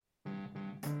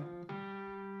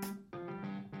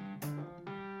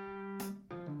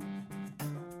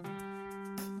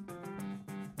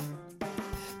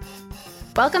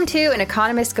Welcome to An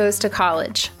Economist Goes to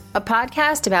College, a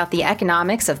podcast about the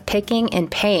economics of picking and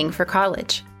paying for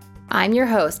college. I'm your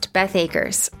host, Beth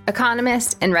Akers,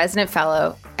 economist and resident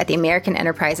fellow at the American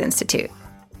Enterprise Institute.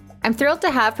 I'm thrilled to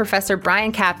have Professor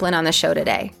Bryan Caplan on the show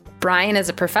today. Bryan is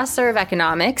a professor of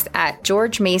economics at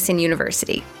George Mason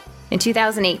University. In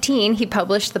 2018, he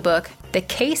published the book, The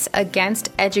Case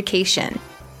Against Education: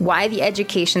 Why the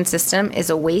Education System is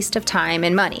a Waste of Time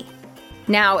and Money.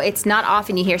 Now, it's not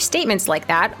often you hear statements like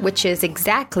that, which is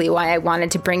exactly why I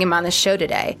wanted to bring him on the show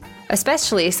today,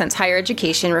 especially since higher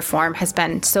education reform has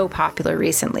been so popular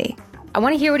recently. I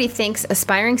want to hear what he thinks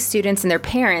aspiring students and their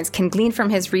parents can glean from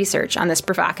his research on this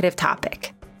provocative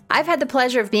topic. I've had the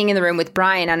pleasure of being in the room with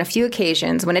Bryan on a few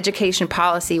occasions when education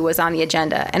policy was on the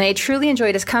agenda, and I truly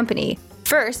enjoyed his company.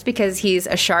 First, because he's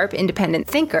a sharp, independent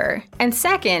thinker, and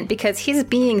second, because his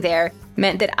being there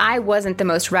meant that I wasn't the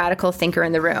most radical thinker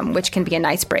in the room, which can be a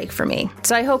nice break for me.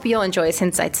 So I hope you'll enjoy his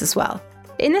insights as well.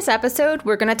 In this episode,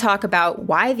 we're going to talk about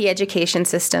why the education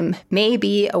system may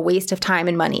be a waste of time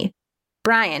and money.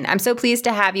 Bryan, I'm so pleased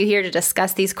to have you here to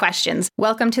discuss these questions.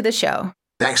 Welcome to the show.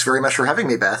 Thanks very much for having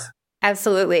me, Beth.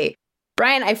 Absolutely.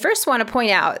 Bryan, I first want to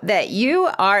point out that you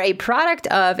are a product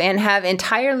of and have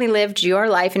entirely lived your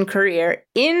life and career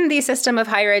in the system of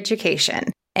higher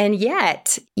education. And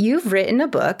yet, you've written a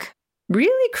book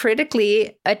really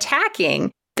critically attacking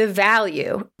the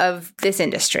value of this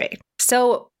industry.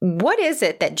 So what is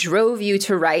it that drove you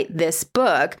to write this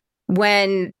book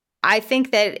when I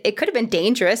think that it could have been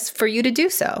dangerous for you to do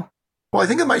so? Well, I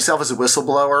think of myself as a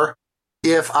whistleblower.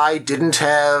 If I didn't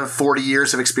have 40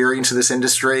 years of experience in this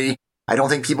industry, I don't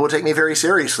think people would take me very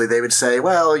seriously. They would say,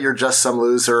 well, you're just some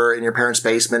loser in your parents'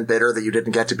 basement bitter that you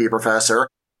didn't get to be a professor.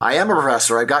 I am a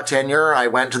professor. I've got tenure. I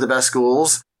went to the best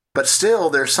schools. But still,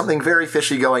 there's something very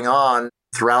fishy going on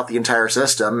throughout the entire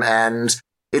system, and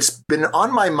it's been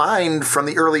on my mind from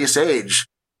the earliest age.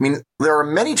 I mean, there are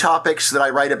many topics that I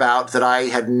write about that I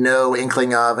had no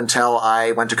inkling of until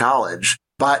I went to college.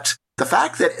 But the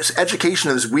fact that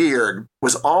education is weird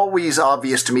was always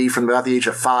obvious to me from about the age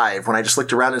of 5, when I just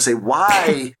looked around and say,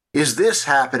 why is this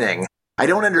happening? I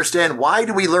don't understand. Why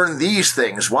do we learn these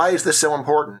things? Why is this so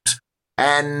important?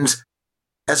 And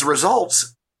as a result,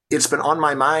 it's been on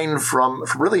my mind from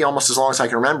really almost as long as I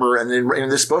can remember. And in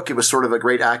this book, it was sort of a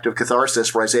great act of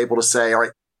catharsis where I was able to say, all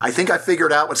right, I think I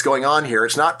figured out what's going on here.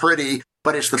 It's not pretty,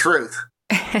 but it's the truth.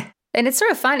 And it's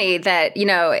sort of funny that,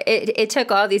 it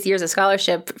took all these years of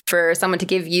scholarship for someone to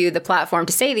give you the platform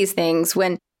to say these things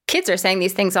when kids are saying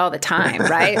these things all the time,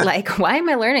 right? Like, why am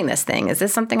I learning this thing? Is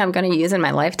this something I'm going to use in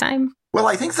my lifetime? Well,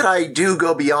 I think that I do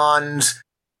go beyond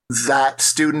that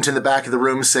student in the back of the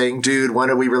room saying, dude, when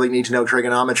do we really need to know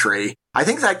trigonometry? I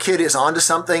think that kid is onto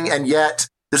something, and yet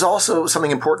there's also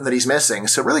something important that he's missing.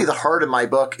 So really the heart of my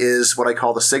book is what I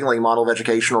call the signaling model of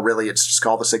education, or really it's just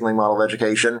called the signaling model of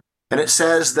education. And it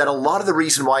says that a lot of the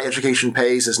reason why education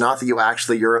pays is not that you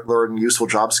actually learn useful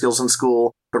job skills in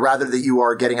school, but rather that you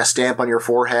are getting a stamp on your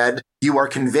forehead. You are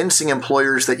convincing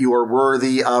employers that you are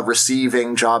worthy of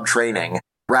receiving job training,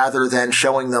 rather than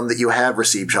showing them that you have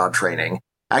received job training.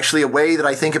 Actually, a way that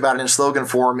I think about it in slogan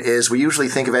form is we usually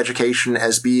think of education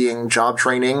as being job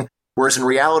training, whereas in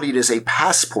reality it is a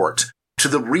passport to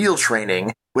the real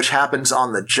training, which happens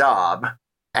on the job.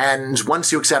 And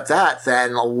once you accept that,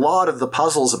 then a lot of the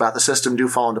puzzles about the system do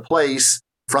fall into place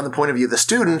from the point of view of the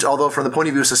student, although from the point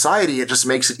of view of society, it just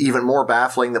makes it even more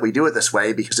baffling that we do it this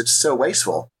way because it's so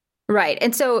wasteful. Right.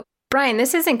 And so, Bryan,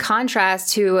 this is in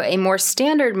contrast to a more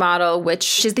standard model,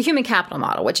 which is the human capital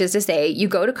model, which is to say you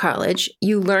go to college,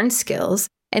 you learn skills,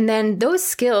 and then those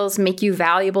skills make you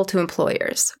valuable to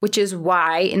employers, which is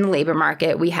why in the labor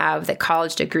market we have that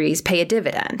college degrees pay a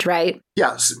dividend, right?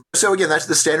 Yes. So again, that's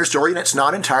the standard story, and it's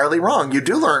not entirely wrong. You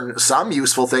do learn some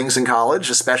useful things in college,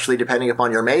 especially depending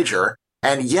upon your major.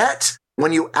 And yet,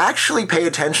 when you actually pay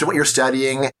attention to what you're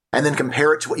studying and then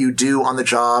compare it to what you do on the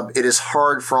job, it is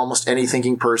hard for almost any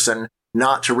thinking person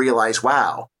not to realize,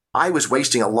 wow, I was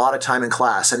wasting a lot of time in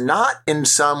class, and not in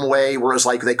some way where it was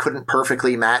like they couldn't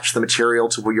perfectly match the material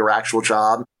to your actual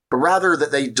job, but rather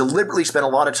that they deliberately spent a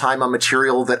lot of time on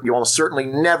material that you almost certainly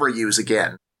never use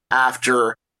again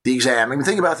after the exam. I mean,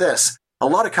 think about this. A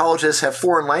lot of colleges have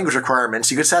foreign language requirements.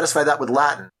 You could satisfy that with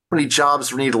Latin. How many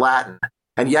jobs need Latin?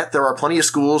 And yet there are plenty of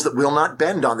schools that will not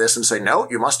bend on this and say, no,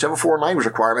 you must have a foreign language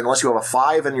requirement unless you have a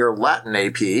 5 in your Latin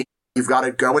AP. You've got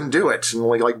to go and do it. And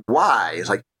like, why? It's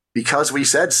like, because we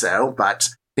said so. But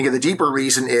I think the deeper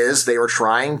reason is they were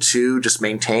trying to just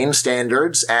maintain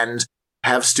standards and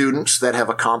have students that have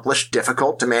accomplished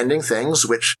difficult, demanding things,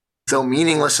 which, though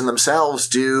meaningless in themselves,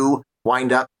 do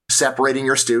wind up separating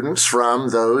your students from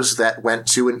those that went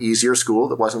to an easier school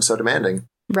that wasn't so demanding.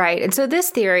 Right. And so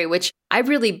this theory, which I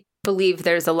really believe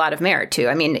there's a lot of merit to,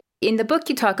 I mean, in the book,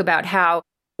 you talk about how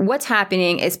what's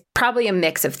happening is probably a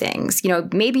mix of things.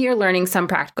 Maybe you're learning some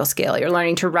practical skill, you're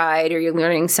learning to write, or you're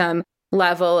learning some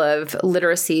level of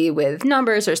literacy with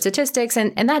numbers or statistics,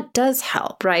 and that does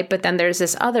help, right? But then there's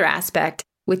this other aspect,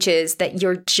 which is that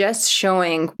you're just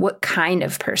showing what kind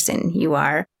of person you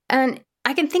are. And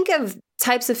I can think of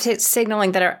types of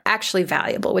signaling that are actually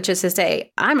valuable, which is to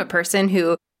say, I'm a person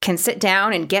who can sit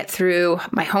down and get through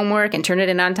my homework and turn it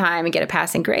in on time and get a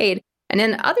passing grade. And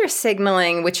then other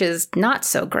signaling, which is not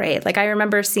so great. Like I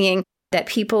remember seeing that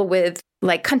people with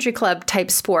like country club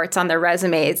type sports on their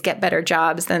resumes get better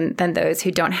jobs than those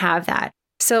who don't have that.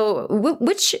 So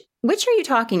which are you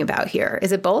talking about here?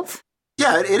 Is it both?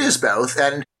 Yeah, it is both.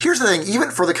 And here's the thing,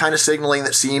 even for the kind of signaling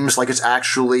that seems like it's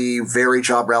actually very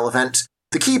job relevant,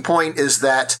 the key point is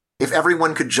that if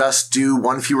everyone could just do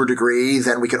one fewer degree,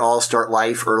 then we could all start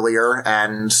life earlier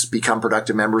and become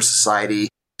productive members of society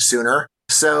sooner.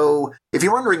 So if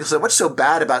you're wondering, so what's so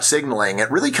bad about signaling, it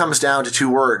really comes down to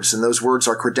two words, and those words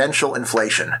are credential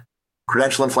inflation.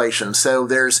 Credential inflation. So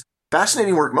there's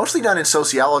fascinating work, mostly done in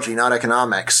sociology, not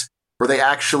economics, where they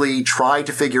actually try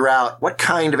to figure out what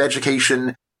kind of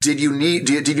education did you need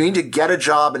to get a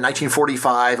job in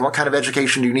 1945, and what kind of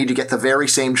education do you need to get the very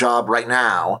same job right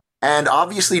now? And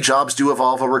obviously jobs do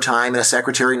evolve over time, and a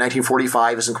secretary in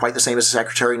 1945 isn't quite the same as a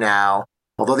secretary now.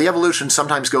 Although the evolution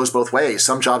sometimes goes both ways.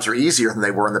 Some jobs are easier than they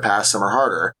were in the past, some are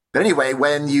harder. But anyway,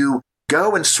 when you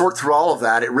go and sort through all of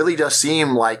that, it really does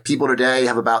seem like people today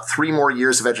have about 3 more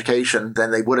years of education than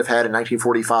they would have had in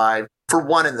 1945 for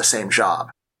one and the same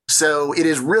job. So it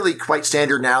is really quite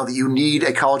standard now that you need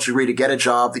a college degree to get a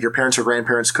job that your parents or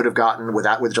grandparents could have gotten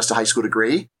with just a high school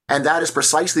degree. And that is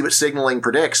precisely what signaling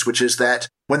predicts, which is that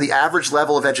when the average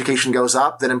level of education goes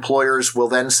up, then employers will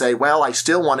then say, well, I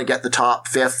still want to get the top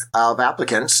fifth of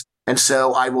applicants, and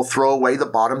so I will throw away the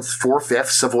bottom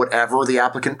 4/5 of whatever the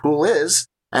applicant pool is.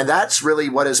 And that's really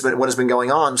what has been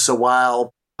going on. So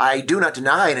while I do not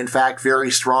deny, and in fact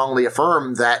very strongly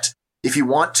affirm, that if you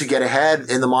want to get ahead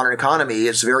in the modern economy,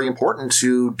 it's very important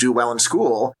to do well in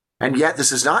school. And yet this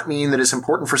does not mean that it's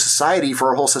important for society, for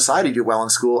our whole society to do well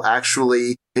in school.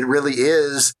 Actually, it really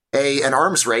is an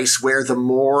arms race where the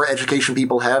more education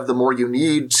people have, the more you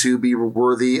need to be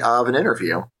worthy of an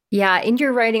interview. Yeah, in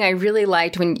your writing, I really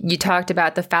liked when you talked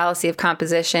about the fallacy of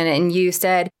composition, and you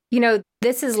said,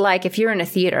 this is like if you're in a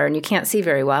theater and you can't see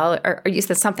very well, or you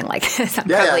said something like this. I'm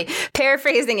probably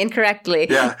paraphrasing incorrectly.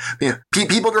 Yeah.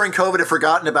 People during COVID have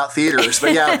forgotten about theaters.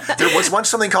 But yeah, there was once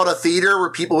something called a theater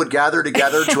where people would gather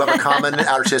together to have a common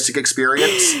artistic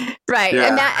experience. Right.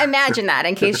 Yeah. Imagine that,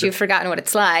 in case you've forgotten what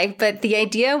it's like. But the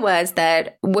idea was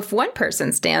that if one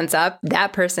person stands up,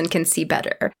 that person can see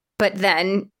better. But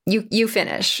then you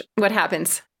finish. What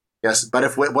happens? Yes,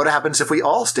 but what happens if we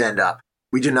all stand up?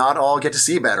 We do not all get to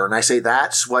see better. And I say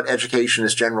that's what education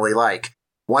is generally like.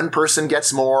 One person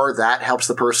gets more, that helps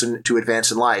the person to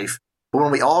advance in life. But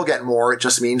when we all get more, it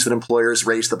just means that employers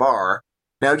raise the bar.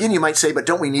 Now, again, you might say, but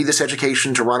don't we need this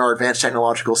education to run our advanced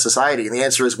technological society? And the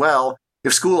answer is, well,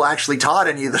 if school actually taught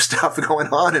any of the stuff going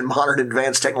on in modern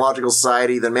advanced technological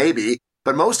society, then maybe.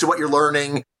 But most of what you're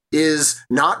learning is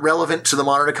not relevant to the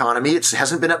modern economy. It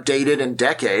hasn't been updated in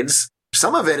decades.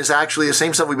 Some of it is actually the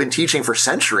same stuff we've been teaching for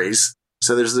centuries.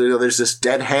 So there's this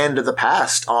dead hand of the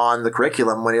past on the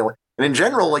curriculum. And in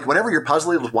general, like whenever you're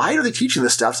puzzling, why are they teaching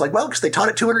this stuff? It's like, well, because they taught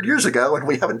it 200 years ago and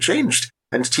we haven't changed.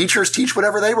 And teachers teach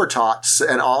whatever they were taught,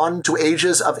 and on to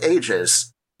ages of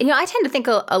ages. I tend to think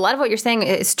a lot of what you're saying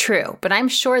is true, but I'm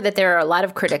sure that there are a lot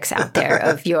of critics out there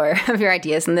of your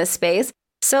ideas in this space.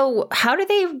 So how do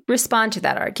they respond to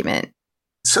that argument?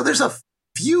 So there's a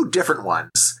few different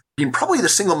ones. Probably the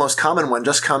single most common one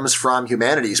just comes from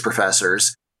humanities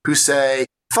professors who say,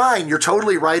 fine, you're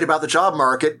totally right about the job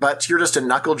market, but you're just a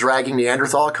knuckle-dragging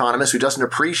Neanderthal economist who doesn't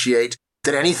appreciate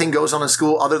that anything goes on in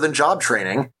school other than job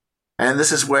training. And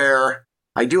this is where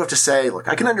I do have to say, look,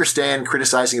 I can understand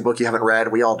criticizing a book you haven't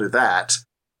read. We all do that.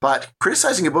 But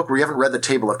criticizing a book where you haven't read the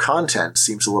table of contents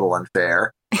seems a little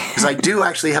unfair. Because I do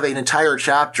actually have an entire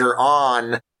chapter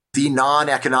on the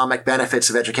non-economic benefits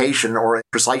of education, or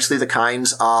precisely the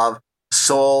kinds of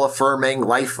soul-affirming,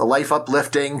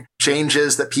 life-uplifting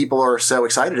changes that people are so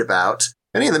excited about.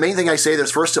 And the main thing I say is,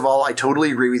 first of all, I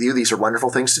totally agree with you. These are wonderful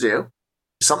things to do.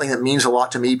 Something that means a lot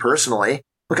to me personally.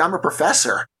 Look, I'm a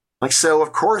professor. So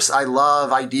of course I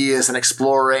love ideas and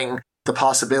exploring the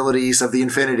possibilities of the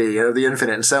infinity, of the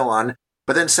infinite and so on.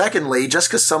 But then secondly, just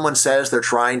because someone says they're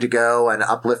trying to go and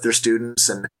uplift their students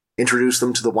and introduce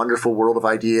them to the wonderful world of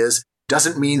ideas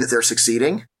doesn't mean that they're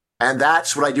succeeding. And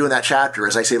that's what I do in that chapter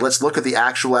is I say, let's look at the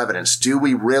actual evidence. Do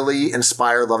we really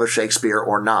inspire love of Shakespeare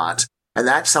or not? And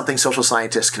that's something social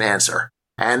scientists can answer.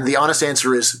 And the honest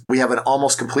answer is we have an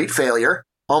almost complete failure.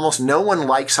 Almost no one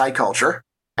likes high culture.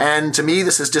 And to me,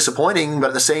 this is disappointing, but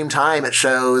at the same time, it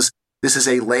shows this is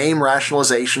a lame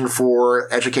rationalization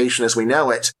for education as we know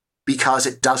it because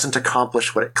it doesn't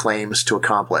accomplish what it claims to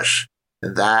accomplish.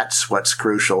 And that's what's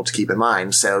crucial to keep in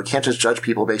mind. So you can't just judge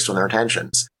people based on their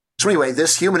intentions. So anyway,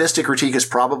 this humanistic critique is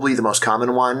probably the most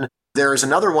common one. There's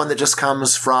another one that just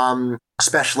comes from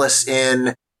specialists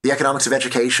in the economics of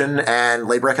education and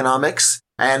labor economics.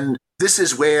 And this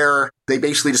is where they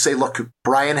basically just say, look,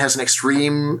 Brian has an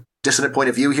extreme dissonant point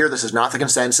of view here. This is not the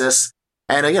consensus.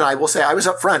 And again, I will say I was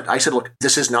upfront. I said, look,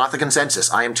 this is not the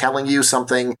consensus. I am telling you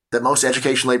something that most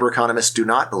education labor economists do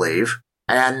not believe.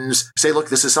 And say, look,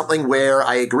 this is something where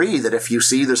I agree that if you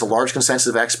see there's a large consensus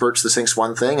of experts that thinks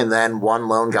one thing and then one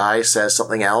lone guy says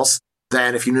something else,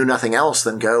 then if you knew nothing else,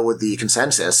 then go with the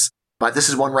consensus. But this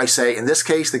is one where I say, in this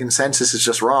case, the consensus is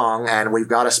just wrong and we've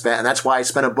got to spend, and that's why I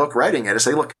spent a book writing it, to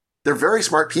say, look, they're very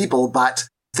smart people, but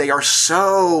they are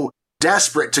so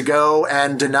desperate to go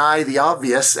and deny the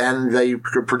obvious and they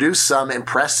produce some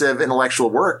impressive intellectual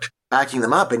work backing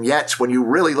them up. And yet, when you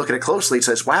really look at it closely, it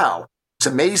says, wow, it's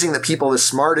amazing that people as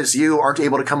smart as you aren't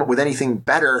able to come up with anything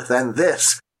better than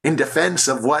this in defense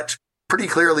of what pretty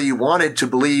clearly you wanted to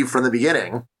believe from the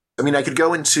beginning. I mean, I could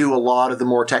go into a lot of the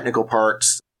more technical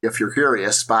parts if you're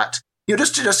curious, but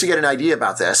just to get an idea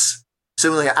about this.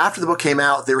 So after the book came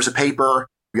out, there was a paper,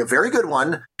 a very good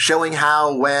one, showing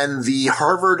how when the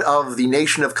Harvard of the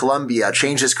Nation of Columbia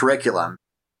changed its curriculum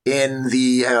in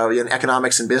the in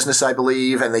economics and business, I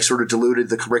believe, and they sort of diluted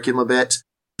the curriculum a bit,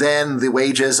 then the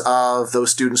wages of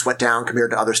those students went down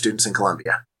compared to other students in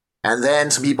Columbia. And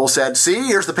then some people said, see,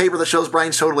 here's the paper that shows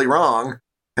Brian's totally wrong.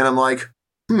 And I'm like,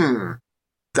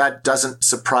 that doesn't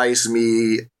surprise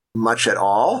me much at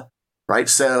all, right?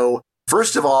 So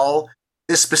first of all,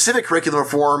 this specific curriculum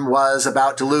reform was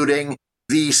about diluting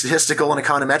the statistical and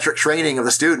econometric training of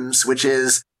the students, which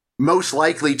is most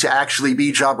likely to actually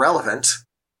be job relevant.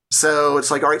 So it's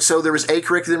like, all right, so there was a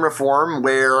curriculum reform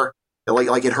where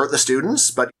like it hurt the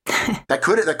students, but that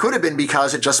could have been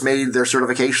because it just made their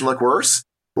certification look worse.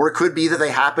 Or it could be that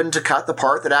they happened to cut the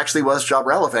part that actually was job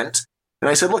relevant. And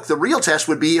I said, look, the real test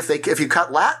would be if you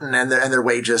cut Latin and their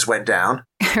wages went down.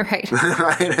 Right.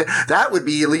 Right. That would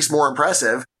be at least more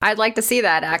impressive. I'd like to see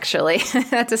that, actually.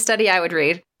 That's a study I would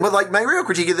read. But like my real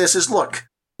critique of this is, look,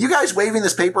 you guys waving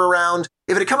this paper around,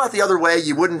 if it had come out the other way,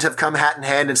 you wouldn't have come hat in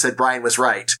hand and said Brian was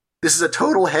right. This is a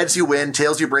total heads you win,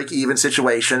 tails you break even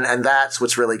situation, and that's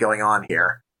what's really going on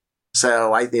here.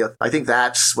 So I think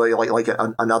that's like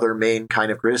another main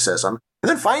kind of criticism. And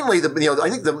then finally, I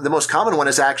think the most common one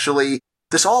is actually,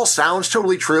 this all sounds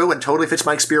totally true and totally fits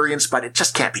my experience, but it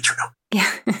just can't be true.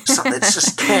 Yeah. So it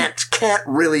just can't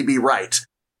really be right.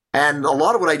 And a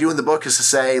lot of what I do in the book is to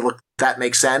say, look, that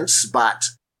makes sense, but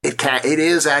it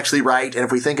is actually right. And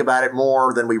if we think about it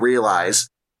more than we realize.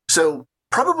 So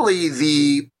probably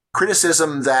the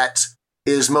criticism that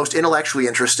is most intellectually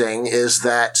interesting is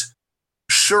that,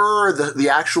 sure, the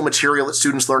actual material that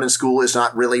students learn in school is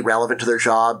not really relevant to their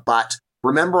job, but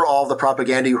remember all the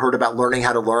propaganda you heard about learning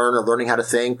how to learn or learning how to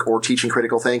think or teaching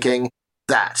critical thinking?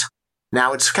 That.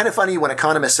 Now, it's kind of funny when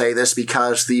economists say this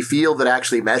because the field that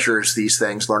actually measures these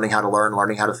things, learning how to learn,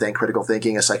 learning how to think, critical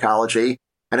thinking, is psychology.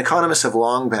 And economists have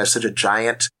long had such a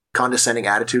giant condescending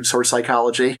attitude towards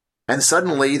psychology. And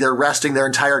suddenly they're resting their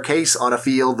entire case on a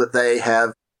field that they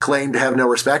have claimed to have no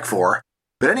respect for.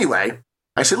 But anyway,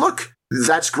 I said, look,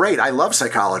 that's great. I love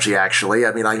psychology, actually.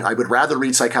 I mean, I would rather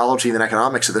read psychology than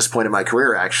economics at this point in my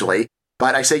career, actually.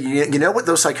 But I say, you know what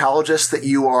those psychologists that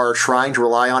you are trying to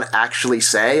rely on actually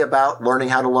say about learning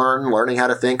how to learn, learning how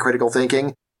to think, critical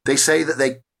thinking? They say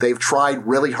that they've tried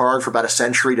really hard for about a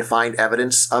century to find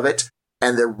evidence of it,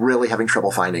 and they're really having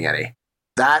trouble finding any.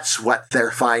 That's what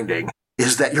they're finding,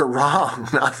 is that you're wrong,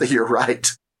 not that you're right.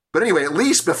 But anyway, at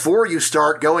least before you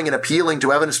start going and appealing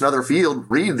to evidence in another field,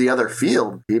 read the other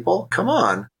field, people. Come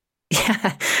on.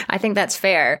 Yeah, I think that's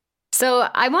fair. So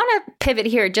I want to pivot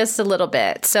here just a little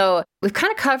bit. So we've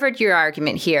kind of covered your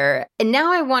argument here. And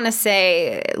now I want to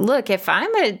say, look, if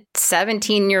I'm a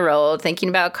 17-year-old thinking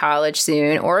about college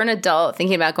soon, or an adult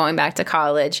thinking about going back to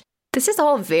college, this is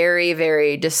all very,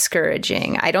 very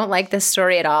discouraging. I don't like this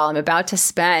story at all. I'm about to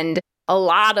spend a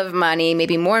lot of money,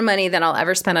 maybe more money than I'll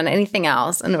ever spend on anything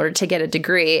else in order to get a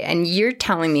degree. And you're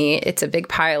telling me it's a big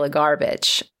pile of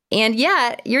garbage. And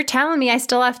yet, you're telling me I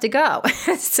still have to go.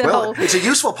 So, well, it's a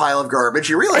useful pile of garbage.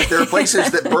 You realize there are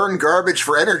places that burn garbage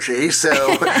for energy,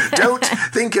 so don't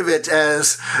think of it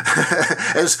as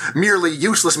merely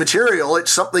useless material.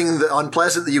 It's something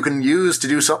unpleasant that you can use to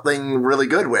do something really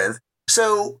good with.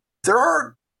 So there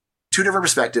are two different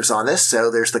perspectives on this.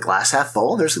 So there's the glass half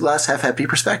full and there's the glass half empty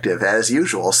perspective, as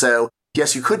usual. So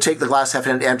yes, you could take the glass half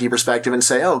empty perspective and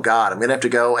say, oh God, I'm going to have to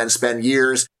go and spend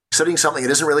years studying something that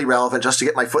isn't really relevant just to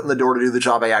get my foot in the door to do the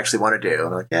job I actually want to do. And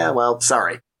I'm like, yeah, well,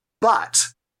 sorry. But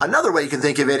another way you can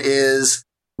think of it is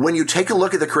when you take a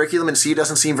look at the curriculum and see it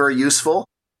doesn't seem very useful,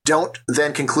 don't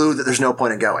then conclude that there's no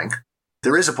point in going.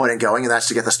 There is a point in going, and that's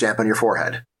to get the stamp on your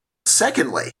forehead.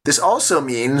 Secondly, this also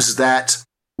means that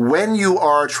when you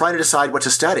are trying to decide what to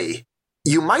study,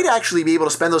 you might actually be able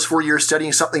to spend those 4 years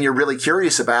studying something you're really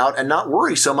curious about and not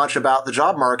worry so much about the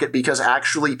job market, because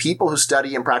actually people who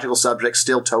study in practical subjects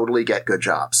still totally get good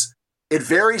jobs. It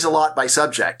varies a lot by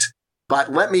subject,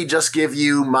 but let me just give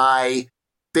you my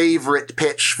favorite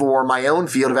pitch for my own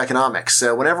field of economics.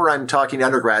 So whenever I'm talking to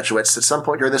undergraduates at some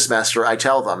point during the semester, I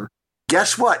tell them,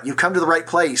 guess what? You've come to the right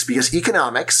place, because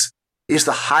economics is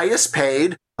the highest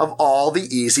paid of all the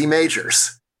easy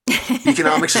majors.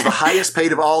 Economics is the highest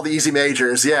paid of all the easy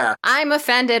majors, yeah. I'm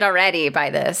offended already by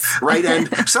this. Right,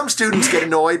 and some students get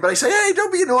annoyed, but I say, hey,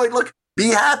 don't be annoyed. Look, be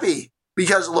happy.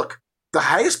 Because, look, the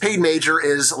highest paid major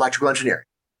is electrical engineering,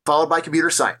 followed by computer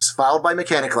science, followed by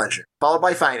mechanical engineering, followed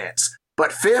by finance.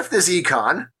 But fifth is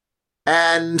econ,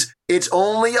 and it's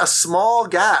only a small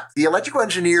gap. The electrical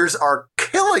engineers are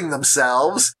killing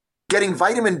themselves, getting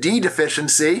vitamin D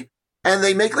deficiency, and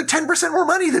they make like 10% more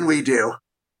money than we do.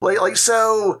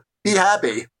 So be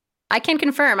happy. I can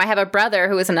confirm. I have a brother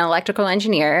who is an electrical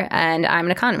engineer, and I'm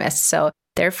an economist. So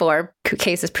therefore,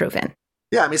 case is proven.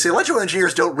 Yeah, I mean, electrical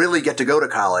engineers don't really get to go to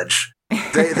college.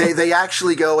 They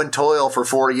actually go and toil for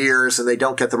 4 years, and they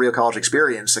don't get the real college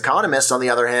experience. Economists, on the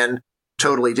other hand,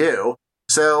 totally do.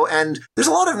 So, and there's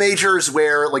a lot of majors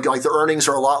where like the earnings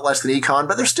are a lot less than econ,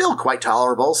 but they're still quite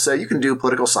tolerable. So you can do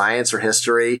political science or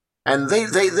history, and they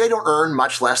don't earn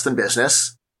much less than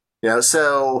business.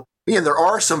 So there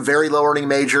are some very low earning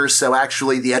majors. So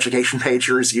actually the education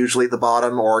major is usually at the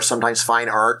bottom, or sometimes fine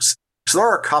arts. So there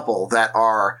are a couple that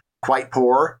are quite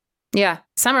poor. Yeah.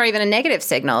 Some are even a negative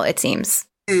signal, it seems.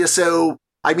 Yeah, so,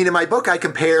 I mean, in my book, I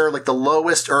compare like the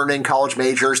lowest earning college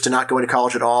majors to not going to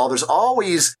college at all. There's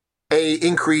always a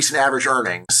increase in average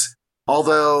earnings.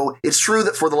 Although it's true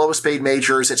that for the lowest paid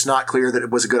majors, it's not clear that it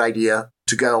was a good idea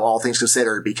to go, all things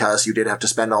considered, because you did have to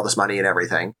spend all this money and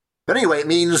everything. But anyway, it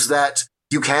means that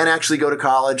you can actually go to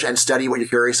college and study what you're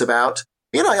curious about.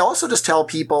 And I also just tell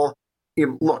people,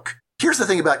 look, here's the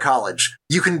thing about college.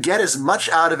 You can get as much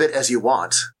out of it as you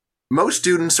want. Most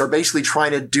students are basically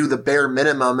trying to do the bare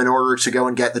minimum in order to go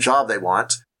and get the job they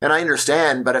want. And I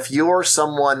understand, but if you're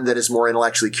someone that is more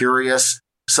intellectually curious,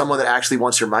 someone that actually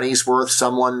wants your money's worth,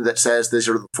 someone that says these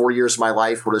are the 4 years of my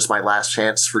life, what is my last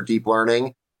chance for deep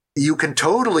learning, you can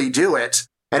totally do it.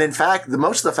 And in fact,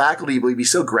 most of the faculty will be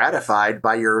so gratified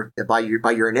by your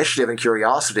initiative and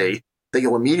curiosity that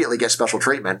you'll immediately get special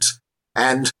treatment.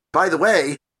 And by the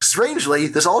way, strangely,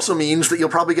 this also means that you'll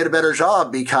probably get a better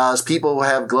job, because people who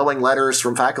have glowing letters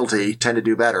from faculty tend to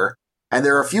do better. And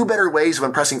there are a few better ways of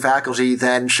impressing faculty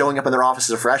than showing up in their office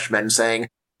as a freshman and saying,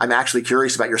 I'm actually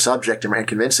curious about your subject, and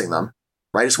convincing them.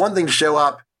 Right? It's one thing to show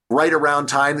up right around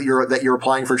time that you're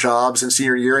applying for jobs in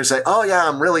senior year and say, oh yeah,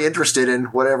 I'm really interested in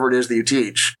whatever it is that you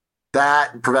teach.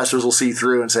 That professors will see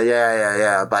through and say,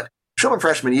 yeah. But show them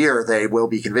freshman year, they will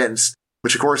be convinced,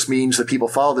 which of course means that people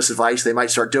follow this advice. They might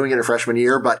start doing it in freshman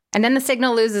year, and then the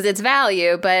signal loses its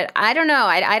value. But I don't know.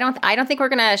 I don't think we're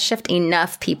going to shift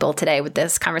enough people today with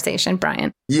this conversation,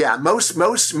 Brian. Yeah,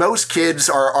 most kids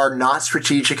are not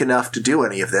strategic enough to do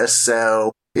any of this.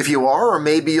 So if you are, or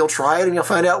maybe you'll try it and you'll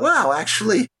find out, wow,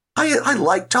 actually, I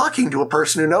like talking to a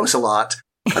person who knows a lot.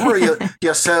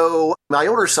 So my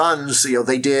older sons,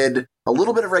 they did a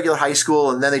little bit of regular high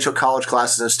school and then they took college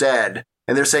classes instead.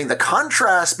 And they're saying the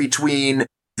contrast between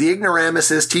the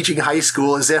ignoramuses teaching high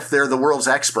school as if they're the world's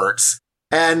experts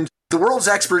and the world's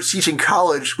experts teaching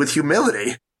college with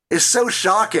humility is so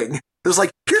shocking. There's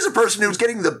like, here's a person who's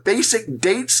getting the basic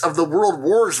dates of the world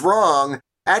wars wrong,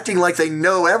 acting like they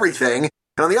know everything.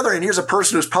 And on the other hand, here's a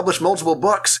person who's published multiple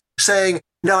books saying,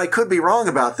 no, I could be wrong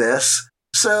about this.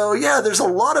 So yeah, there's a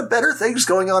lot of better things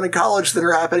going on in college that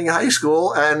are happening in high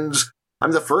school. And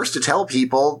I'm the first to tell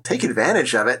people, take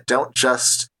advantage of it. Don't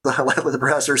just let the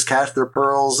professors catch their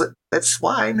pearls at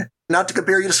swine. Not to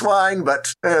compare you to swine,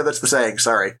 but that's the saying.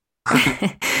 Sorry.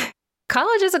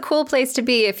 College is a cool place to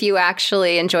be if you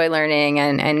actually enjoy learning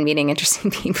and meeting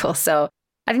interesting people. So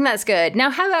I think that's good. Now,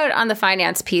 how about on the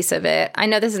finance piece of it? I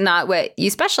know this is not what you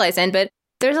specialize in, but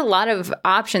there's a lot of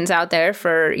options out there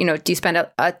for, do you spend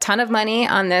a ton of money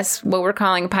on this, what we're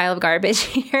calling a pile of garbage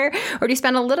here, or do you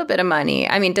spend a little bit of money?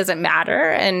 I mean, does it matter?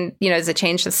 And, does it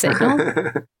change the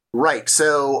signal? Right.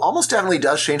 So almost definitely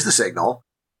does change the signal.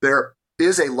 There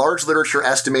is a large literature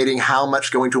estimating how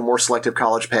much going to a more selective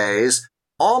college pays.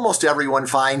 Almost everyone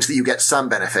finds that you get some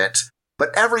benefit,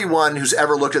 but everyone who's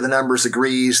ever looked at the numbers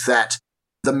agrees that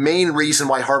the main reason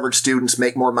why Harvard students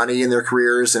make more money in their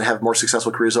careers and have more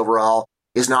successful careers overall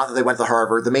is not that they went to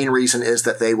Harvard. The main reason is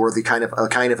that they were the kind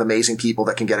of amazing people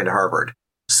that can get into Harvard.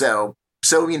 So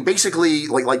I mean, basically,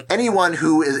 like anyone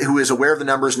who is aware of the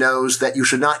numbers knows that you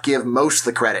should not give most of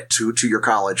the credit to your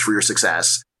college for your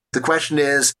success. The question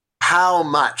is, how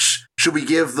much should we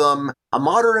give them? A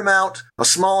moderate amount, a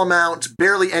small amount,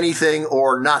 barely anything,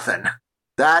 or nothing?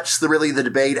 That's really the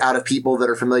debate out of people that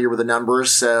are familiar with the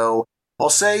numbers. So I'll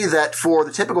say that for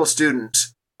the typical student,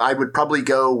 I would probably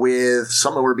go with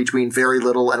somewhere between very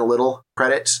little and a little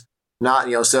credit. Not,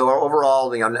 so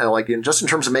overall, just in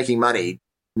terms of making money,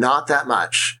 not that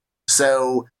much.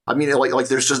 So, I mean,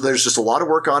 there's just a lot of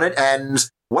work on it. And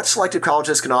what selective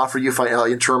colleges can offer you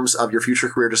in terms of your future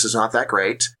career just is not that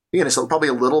great. Again, it's probably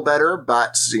a little better,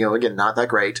 but, again, not that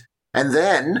great. And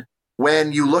then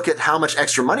when you look at how much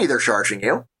extra money they're charging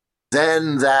you,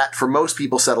 then that, for most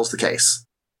people, settles the case.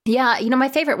 Yeah, my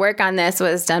favorite work on this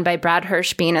was done by Brad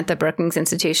Hirschbein at the Brookings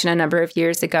Institution a number of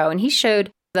years ago, and he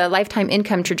showed the lifetime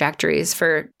income trajectories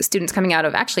for students coming out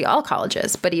of actually all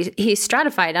colleges, but he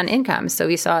stratified on income. So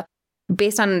we saw,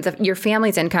 based on your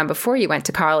family's income before you went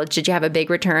to college, did you have a big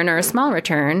return or a small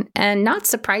return? And not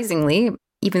surprisingly,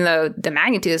 even though the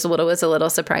magnitude was a little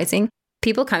surprising,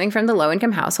 people coming from the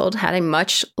low-income household had a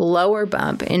much lower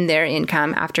bump in their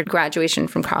income after graduation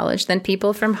from college than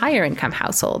people from higher-income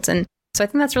households. And so I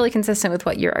think that's really consistent with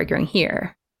what you're arguing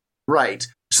here. Right.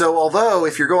 So although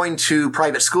if you're going to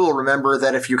private school, remember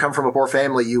that if you come from a poor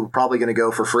family, you're probably going to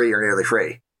go for free or nearly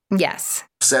free. Yes.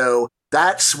 So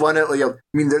that's one of,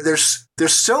 there's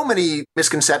so many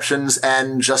misconceptions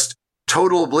and just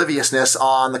total obliviousness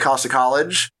on the cost of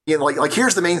college.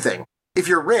 Here's the main thing. If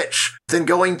you're rich, then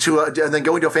going to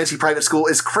a fancy private school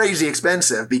is crazy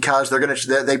expensive because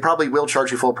they probably will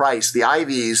charge you full price. The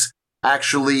Ivies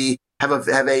actually have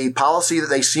a policy that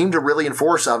they seem to really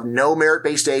enforce of no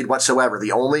merit-based aid whatsoever.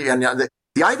 The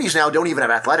Ivies now don't even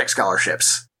have athletic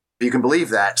scholarships. If you can believe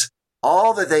that.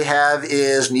 All that they have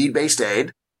is need-based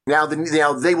aid. Now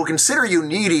they will consider you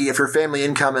needy if your family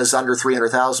income is under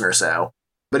 $300,000 or so.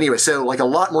 But anyway, so a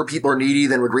lot more people are needy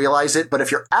than would realize it. But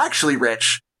if you're actually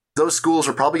rich, those schools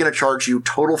are probably going to charge you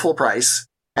total full price.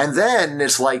 And then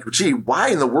it's like, gee, why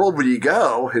in the world would you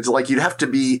go? It's like you'd have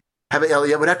to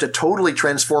it would have to totally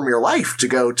transform your life to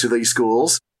go to these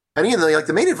schools. And again,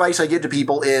 the main advice I give to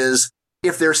people is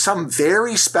if there's some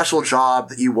very special job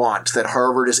that you want that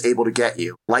Harvard is able to get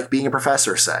you, like being a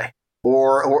professor, say,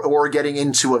 or getting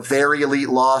into a very elite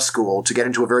law school, to get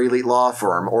into a very elite law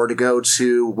firm, or to go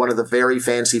to one of the very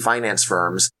fancy finance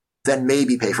firms, then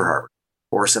maybe pay for Harvard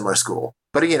or a similar school.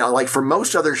 But for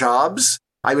most other jobs,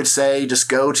 I would say just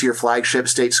go to your flagship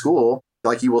state school.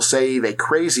 You will save a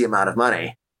crazy amount of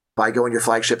money by going to your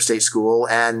flagship state school,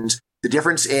 and the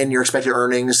difference in your expected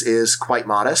earnings is quite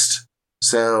modest.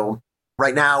 So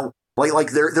right now,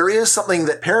 there is something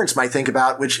that parents might think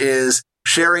about, which is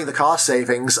sharing the cost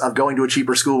savings of going to a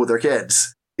cheaper school with their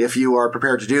kids. If you are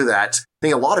prepared to do that, I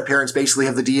think a lot of parents basically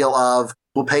have the deal of,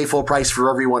 we'll pay full price for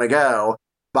wherever you want to go,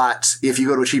 but if you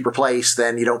go to a cheaper place,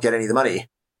 then you don't get any of the money,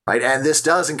 right? And this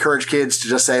does encourage kids to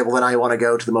just say, well, then I want to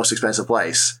go to the most expensive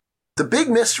place. The big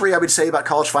mystery, I would say, about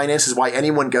college finance is why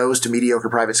anyone goes to mediocre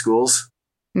private schools.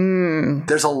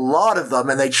 There's a lot of them,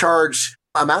 and they charge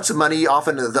amounts of money,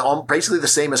 often basically the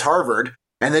same as Harvard.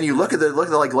 And then you look at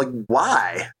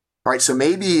why? All right, so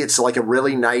maybe it's a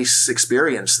really nice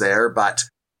experience there, but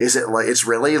is it it's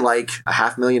really like a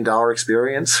 $500,000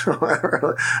 experience?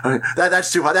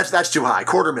 That's too high. That's too high.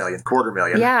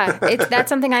 $250,000. Yeah, that's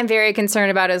something I'm very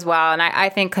concerned about as well. And I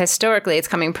think historically it's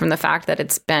coming from the fact that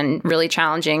it's been really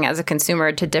challenging as a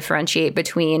consumer to differentiate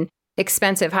between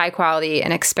expensive high quality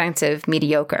and expensive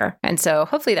mediocre. And so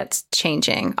hopefully that's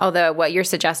changing. Although what you're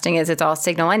suggesting is it's all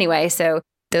signal anyway. So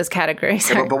those categories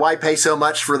are... But why pay so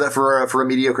much for a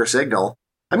mediocre signal?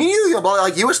 I mean,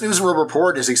 U.S. News and World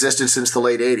Report has existed since the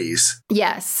late 80s.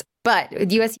 Yes,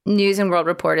 but U.S. News and World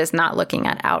Report is not looking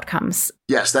at outcomes.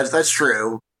 Yes, that's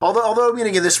true. Although,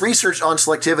 in this research on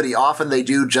selectivity, often they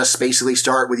do just basically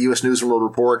start with U.S. News and World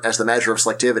Report as the measure of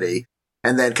selectivity,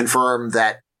 and then confirm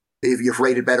that if you've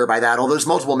rated better by that, although there's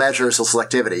multiple measures of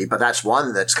selectivity, but that's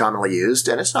one that's commonly used,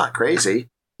 and it's not crazy.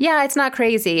 Yeah, it's not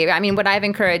crazy. I mean, what I've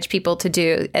encouraged people to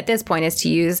do at this point is to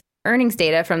use earnings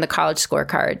data from the college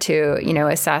scorecard to,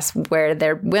 assess where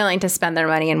they're willing to spend their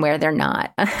money and where they're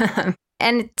not.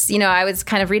 And it's, I was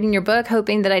kind of reading your book,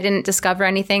 hoping that I didn't discover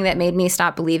anything that made me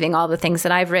stop believing all the things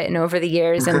that I've written over the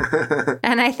years. And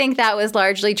and I think that was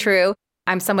largely true.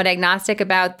 I'm somewhat agnostic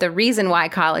about the reason why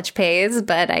college pays,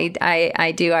 but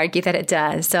I do argue that it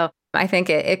does. So I think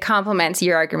it complements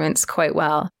your arguments quite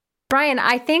well. Brian,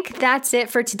 I think that's it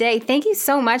for today. Thank you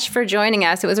so much for joining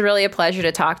us. It was really a pleasure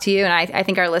to talk to you, and I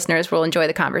think our listeners will enjoy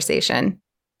the conversation.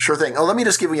 Sure thing. Oh, let me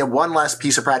just give you one last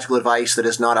piece of practical advice that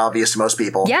is not obvious to most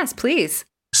people. Yes, please.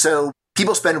 So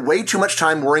people spend way too much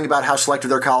time worrying about how selective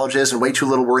their college is and way too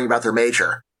little worrying about their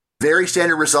major. Very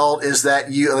standard result is that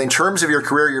in terms of your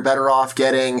career, you're better off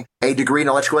getting a degree in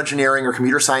electrical engineering or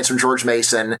computer science from George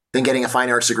Mason than getting a fine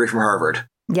arts degree from Harvard.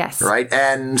 Yes. Right?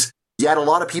 And yet a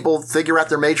lot of people figure out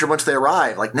their major once they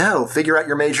arrive. Like, no, figure out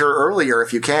your major earlier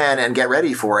if you can and get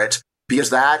ready for it, because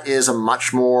that is a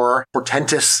much more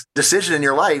portentous decision in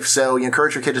your life. So you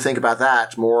encourage your kid to think about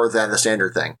that more than the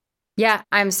standard thing. Yeah,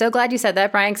 I'm so glad you said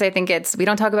that, Brian, because I think we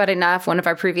don't talk about it enough. One of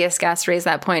our previous guests raised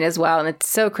that point as well, and it's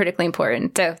so critically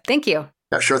important. So thank you.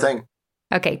 Yeah, sure thing.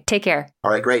 Okay, take care.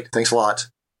 All right, great. Thanks a lot.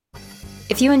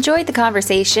 If you enjoyed the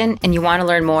conversation and you want to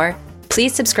learn more,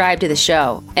 please subscribe to the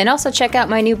show and also check out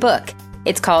my new book.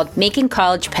 It's called Making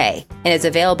College Pay and is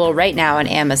available right now on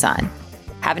Amazon.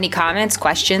 Have any comments,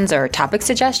 questions, or topic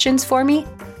suggestions for me?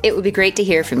 It would be great to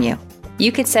hear from you.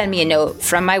 You could send me a note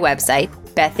from my website,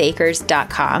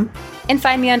 bethakers.com, and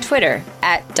find me on Twitter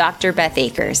at Dr. Beth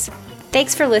Akers.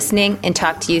 Thanks for listening and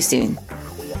talk to you soon.